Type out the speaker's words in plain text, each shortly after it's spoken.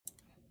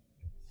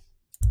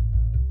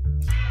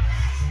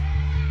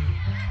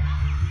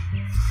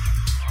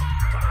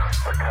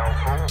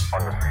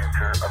on the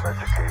Future of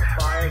Education.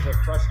 Fires of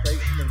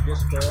frustration and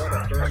discord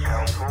are burning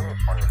out.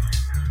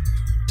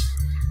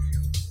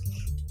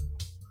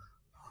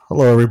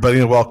 Hello, everybody,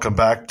 and welcome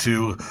back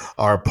to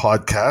our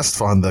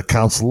podcast on the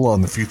Council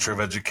on the Future of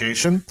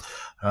Education.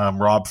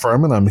 I'm Rob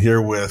Furman. I'm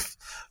here with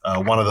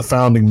one of the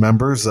founding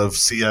members of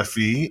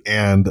CFE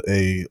and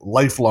a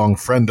lifelong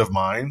friend of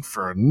mine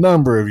for a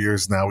number of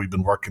years now. We've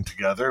been working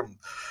together,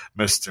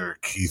 Mr.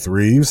 Keith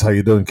Reeves. How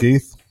you doing,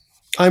 Keith?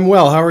 I'm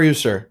well. How are you,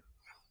 sir?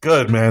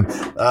 Good, man.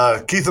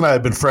 Keith and I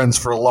have been friends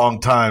for a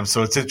long time,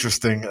 so it's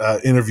interesting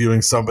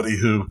interviewing somebody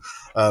who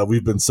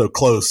we've been so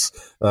close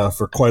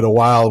for quite a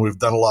while. We've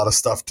done a lot of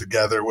stuff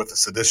together with the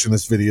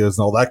seditionist videos and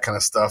all that kind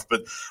of stuff,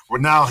 but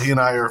he and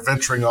I are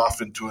venturing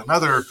off into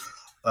another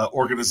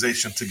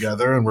organization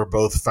together, and we're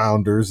both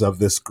founders of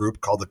this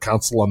group called the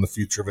Council on the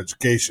Future of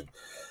Education.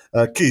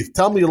 Keith,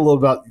 tell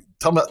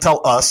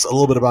us a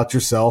little bit about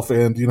yourself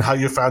and how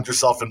you found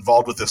yourself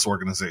involved with this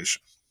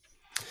organization.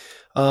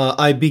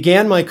 I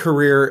began my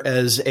career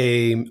as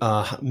a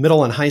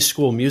middle and high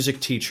school music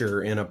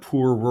teacher in a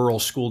poor rural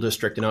school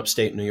district in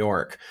upstate New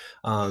York,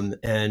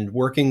 and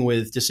working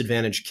with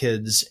disadvantaged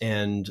kids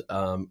and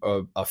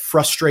a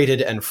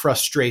frustrated and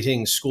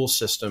frustrating school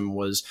system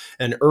was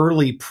an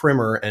early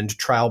primer and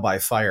trial by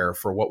fire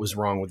for what was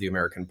wrong with the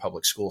American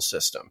public school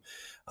system.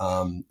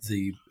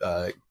 The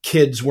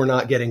kids were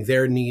not getting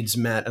their needs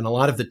met, and a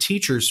lot of the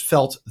teachers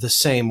felt the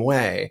same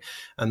way.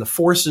 And the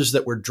forces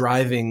that were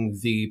driving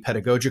the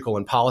pedagogical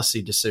and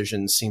policy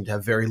decisions seemed to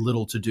have very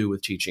little to do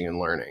with teaching and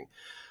learning.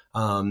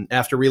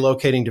 After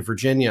relocating to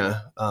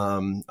Virginia,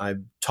 I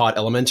taught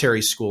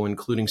elementary school,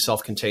 including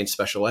self-contained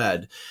special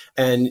ed.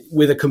 And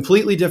with a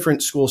completely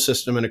different school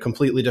system and a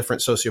completely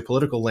different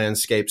sociopolitical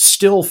landscape,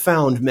 still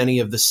found many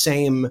of the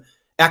same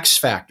X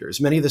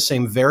factors, many of the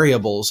same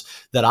variables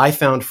that I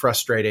found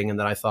frustrating and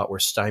that I thought were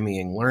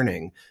stymieing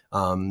learning.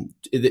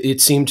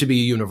 It seemed to be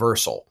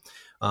universal.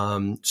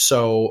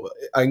 So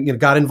I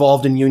got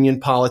involved in union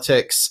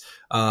politics,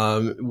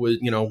 ran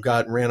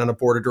on a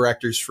board of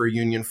directors for a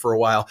union for a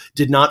while,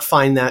 did not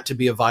find that to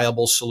be a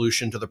viable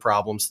solution to the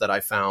problems that I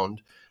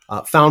found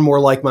more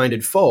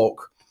like-minded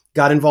folk,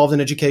 got involved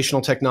in educational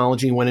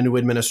technology, went into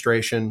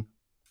administration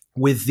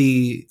with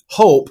the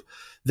hope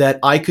that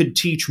I could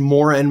teach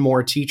more and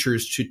more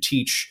teachers to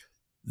teach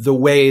the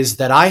ways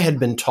that I had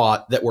been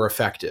taught that were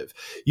effective.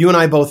 You and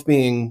I both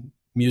being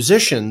music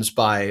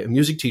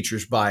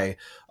teachers by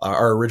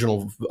our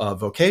original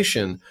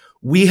vocation,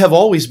 we have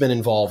always been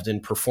involved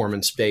in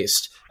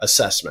performance-based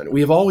assessment.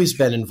 We have always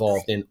been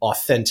involved in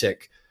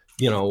authentic,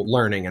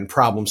 learning and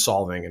problem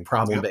solving and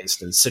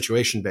problem-based and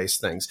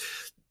situation-based things.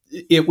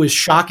 It was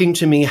shocking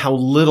to me how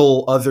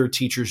little other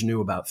teachers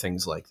knew about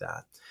things like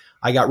that.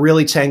 I got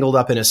really tangled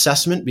up in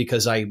assessment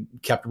because I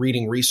kept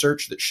reading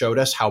research that showed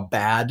us how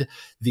bad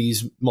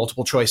these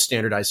multiple choice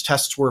standardized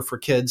tests were for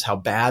kids, how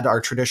bad our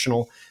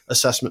traditional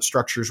assessment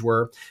structures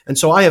were. And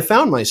so I have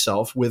found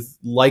myself with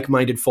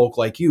like-minded folk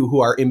like you who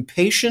are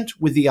impatient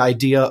with the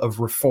idea of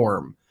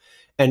reform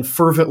and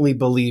fervently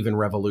believe in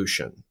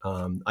revolution.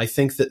 I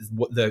think that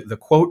the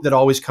quote that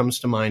always comes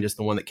to mind is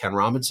the one that Ken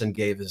Robinson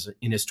gave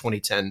in his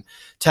 2010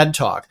 TED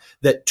Talk,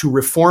 that to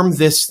reform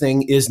this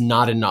thing is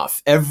not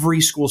enough.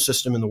 Every school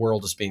system in the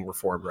world is being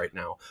reformed right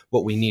now.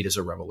 What we need is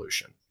a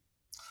revolution.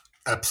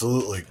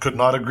 Absolutely. Could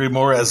not agree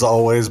more, as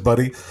always,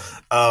 buddy.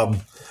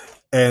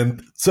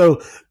 And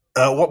so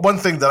one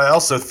thing that I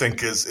also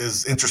think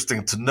is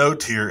interesting to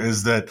note here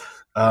is that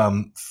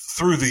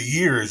through the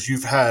years,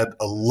 you've had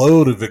a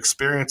load of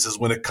experiences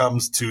when it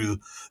comes to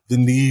the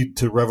need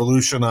to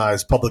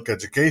revolutionize public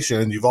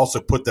education. And you've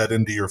also put that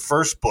into your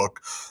first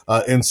book,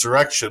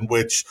 Insurrection,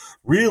 which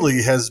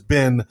really has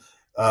been,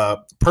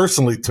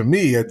 personally to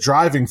me, a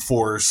driving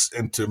force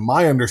into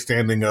my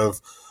understanding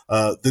of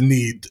the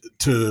need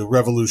to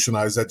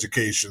revolutionize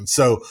education.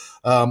 So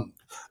I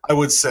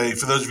would say,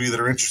 for those of you that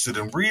are interested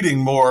in reading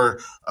more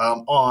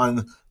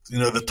on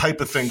the type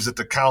of things that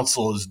the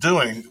council is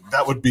doing,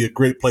 that would be a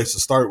great place to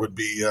start, would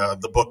be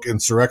the book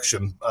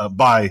Insurrection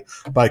by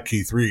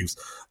Keith Reeves.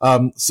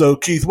 So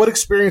Keith, what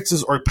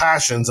experiences or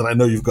passions, and I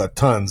know you've got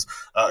tons,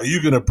 are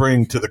you going to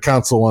bring to the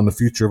Council on the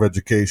Future of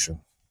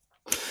Education?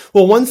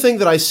 Well, one thing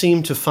that I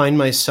seem to find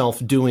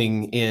myself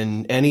doing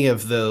in any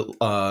of the,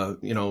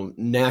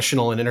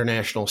 national and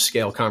international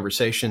scale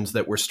conversations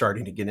that we're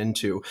starting to get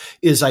into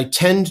is I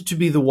tend to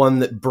be the one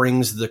that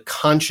brings the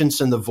conscience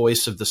and the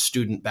voice of the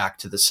student back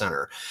to the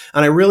center.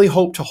 And I really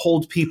hope to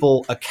hold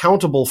people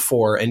accountable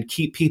for and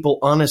keep people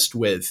honest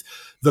with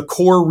the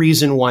core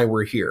reason why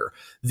we're here,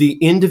 the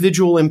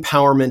individual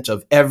empowerment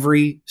of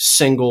every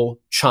single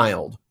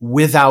child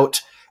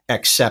without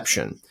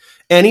exception.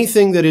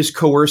 Anything that is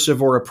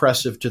coercive or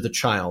oppressive to the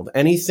child,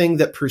 anything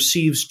that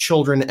perceives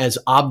children as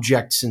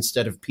objects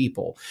instead of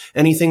people,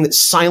 anything that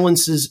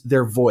silences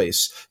their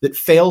voice, that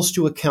fails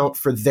to account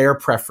for their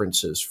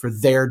preferences, for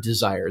their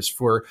desires,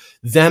 for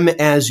them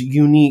as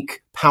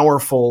unique,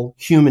 powerful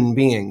human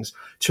beings,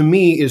 to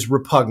me is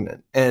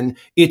repugnant. And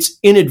it's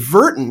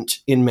inadvertent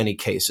in many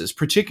cases,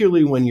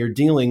 particularly when you're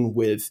dealing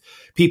with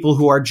people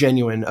who are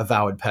genuine,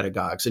 avowed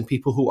pedagogues and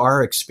people who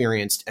are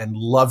experienced and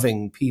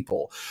loving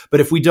people. But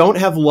if we don't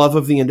have love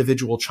of the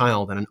individual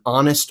child and an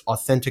honest,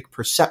 authentic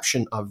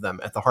perception of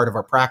them at the heart of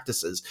our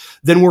practices,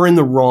 then we're in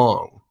the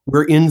wrong.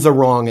 We're in the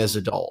wrong as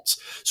adults.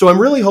 So I'm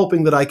really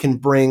hoping that I can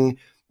bring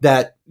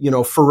that,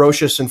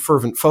 ferocious and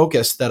fervent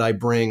focus that I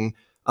bring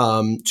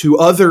to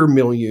other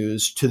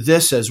milieus to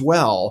this as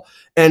well.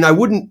 And I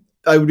would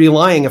be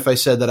lying if I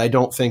said that I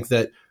don't think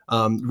that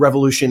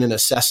revolution in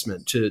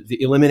assessment, to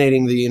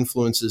eliminating the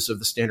influences of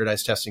the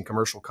standardized testing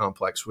commercial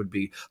complex, would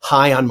be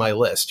high on my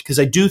list, because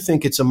I do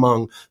think it's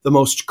among the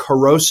most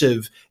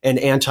corrosive and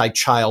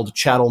anti-child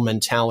chattel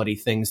mentality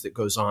things that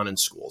goes on in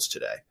schools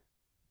today.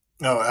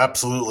 No,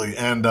 absolutely.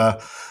 And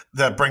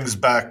that brings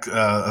back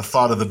a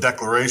thought of the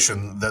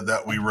declaration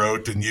that we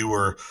wrote, and you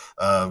were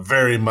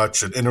very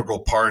much an integral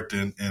part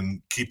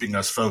in keeping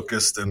us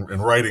focused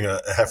and writing a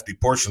hefty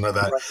portion of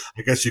that. Right.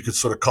 I guess you could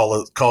sort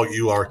of call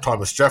you our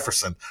Thomas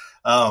Jefferson.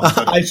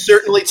 I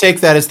certainly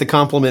take that as the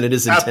compliment it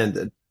is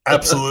intended.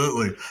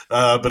 Absolutely.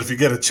 But if you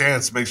get a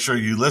chance, make sure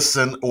you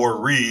listen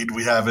or read.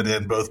 We have it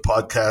in both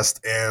podcast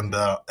and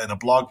a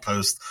blog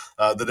post,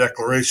 the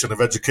Declaration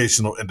of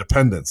Educational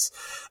Independence.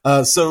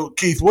 So,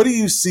 Keith, what do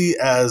you see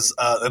as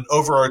an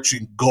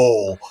overarching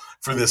goal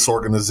for this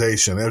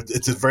organization?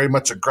 It's very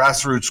much a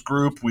grassroots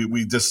group.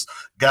 We just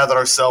gathered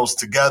ourselves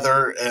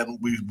together, and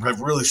we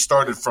have really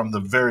started from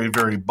the very,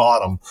 very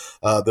bottom,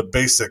 the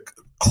basic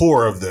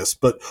core of this.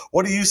 But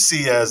what do you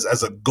see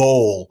as a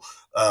goal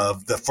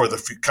for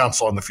the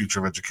Council on the Future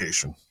of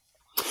Education?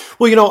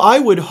 Well, I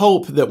would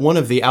hope that one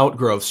of the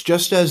outgrowths,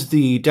 just as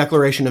the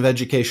Declaration of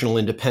Educational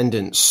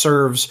Independence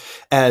serves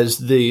as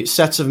the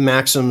sets of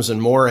maxims and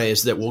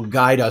mores that will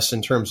guide us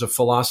in terms of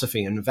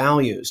philosophy and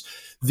values,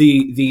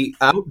 the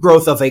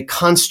outgrowth of a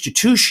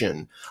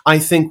constitution, I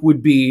think,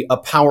 would be a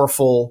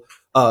powerful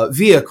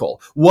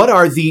vehicle. What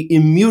are the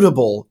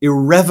immutable,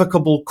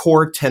 irrevocable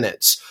core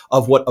tenets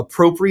of what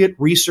appropriate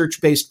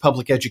research-based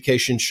public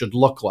education should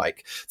look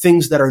like?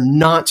 Things that are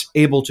not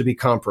able to be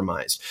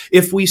compromised.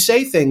 If we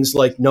say things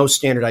like no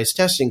standardized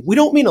testing, we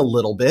don't mean a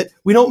little bit.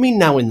 We don't mean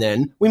now and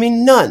then. We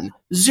mean none,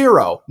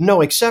 zero,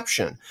 no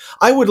exception.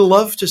 I would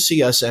love to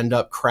see us end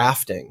up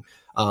crafting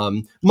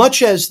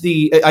much as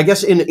I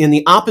guess in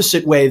the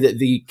opposite way that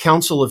the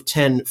Council of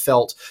 10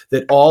 felt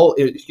that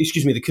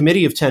the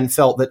Committee of 10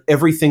 felt that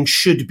everything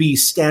should be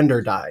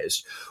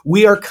standardized.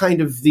 We are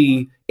kind of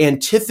the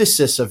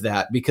antithesis of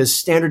that, because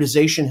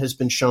standardization has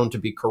been shown to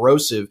be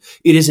corrosive.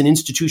 It is an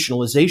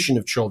institutionalization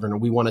of children,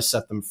 and we want to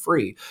set them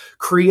free.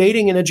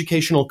 Creating an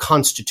educational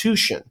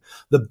constitution,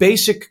 the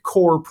basic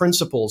core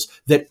principles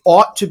that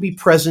ought to be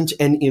present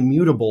and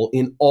immutable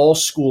in all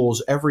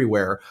schools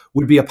everywhere,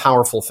 would be a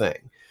powerful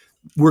thing.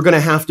 We're going to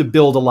have to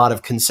build a lot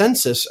of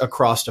consensus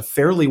across a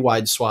fairly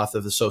wide swath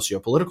of the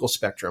socio-political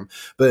spectrum.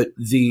 But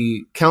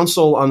the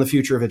Council on the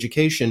Future of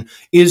Education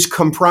is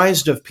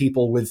comprised of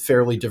people with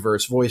fairly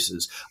diverse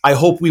voices. I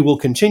hope we will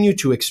continue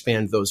to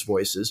expand those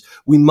voices.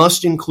 We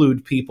must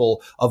include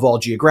people of all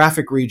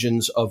geographic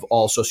regions, of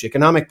all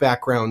socioeconomic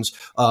backgrounds,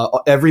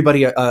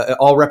 everybody,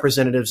 all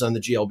representatives on the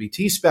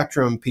GLBT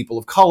spectrum, people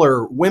of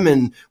color,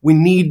 women. We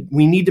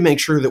need to make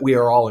sure that we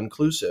are all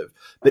inclusive.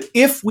 But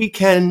if we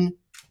can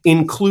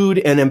include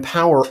and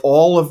empower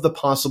all of the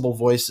possible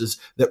voices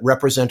that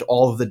represent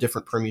all of the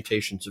different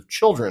permutations of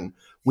children,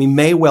 we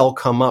may well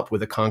come up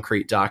with a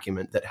concrete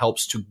document that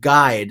helps to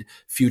guide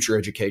future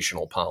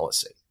educational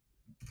policy.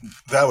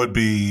 That would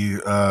be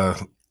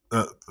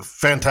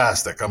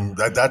fantastic.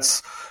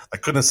 I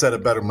couldn't have said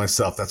it better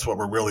myself. That's what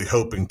we're really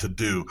hoping to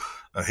do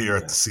here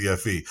at the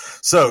CFE.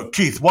 So,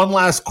 Keith, one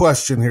last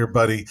question here,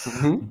 buddy.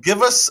 Mm-hmm.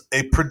 Give us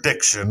a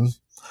prediction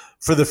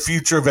for the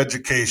future of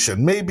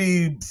education,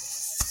 maybe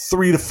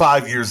 3 to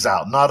 5 years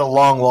out, not a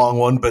long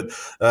one, but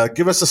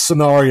give us a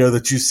scenario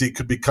that you see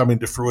could be coming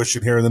to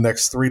fruition here in the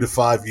next 3 to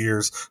 5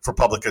 years for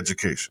public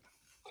education.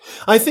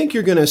 I think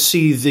you're going to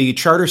see the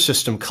charter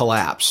system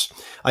collapse.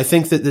 I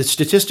think that the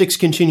statistics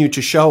continue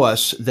to show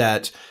us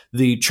that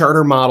the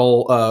charter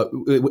model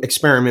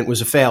experiment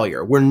was a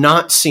failure. We're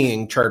not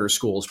seeing charter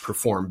schools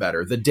perform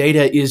better. The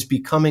data is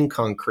becoming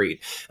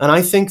concrete. And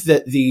I think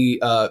that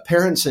the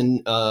parents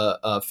and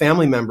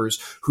family members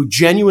who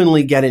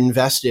genuinely get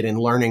invested in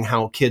learning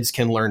how kids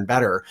can learn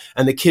better,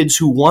 and the kids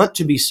who want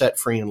to be set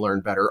free and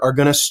learn better, are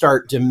going to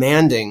start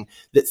demanding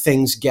that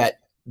things get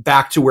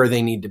back to where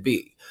they need to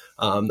be.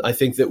 I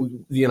think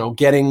that,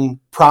 getting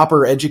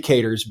proper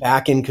educators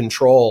back in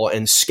control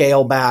and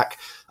scale back,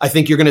 I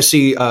think you're going to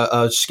see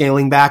a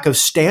scaling back of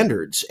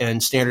standards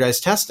and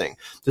standardized testing,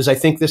 because I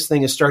think this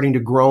thing is starting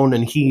to groan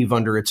and heave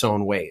under its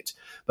own weight.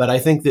 But I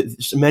think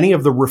that many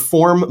of the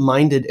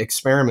reform-minded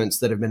experiments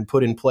that have been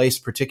put in place,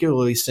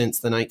 particularly since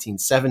the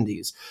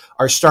 1970s,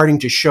 are starting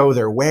to show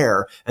their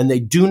wear, and they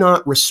do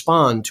not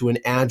respond to an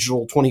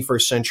agile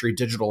 21st century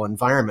digital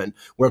environment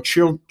where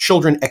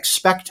children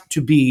expect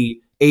to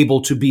be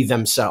able to be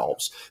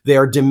themselves. They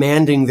are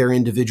demanding their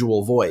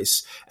individual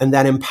voice. And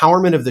that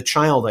empowerment of the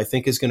child, I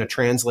think, is going to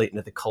translate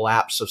into the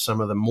collapse of some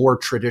of the more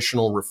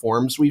traditional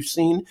reforms we've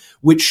seen,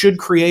 which should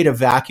create a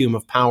vacuum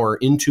of power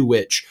into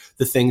which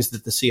the things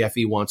that the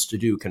CFE wants to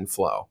do can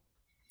flow.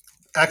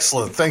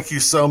 Excellent. Thank you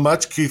so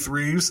much, Keith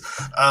Reeves.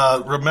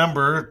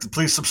 Remember,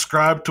 please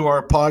subscribe to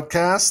our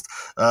podcast.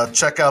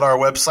 Check out our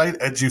website,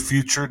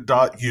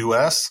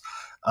 edufuture.us.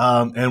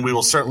 And we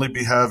will certainly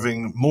be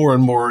having more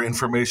and more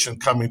information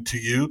coming to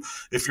you.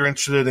 If you're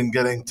interested in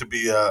getting to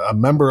be a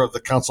member of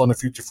the Council on the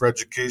Future for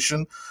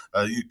Education,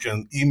 you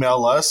can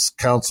email us,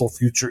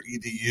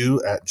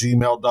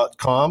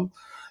 councilfutureedu@gmail.com,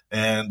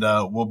 and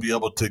we'll be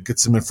able to get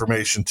some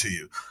information to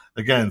you.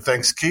 Again,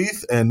 thanks,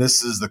 Keith, and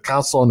this is the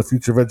Council on the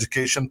Future of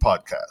Education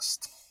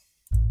podcast.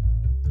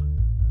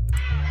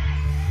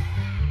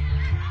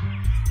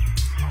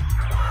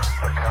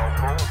 The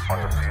Council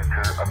on the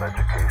Future of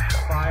Education.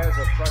 Fires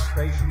of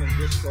frustration and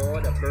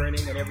discord are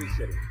burning in every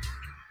city.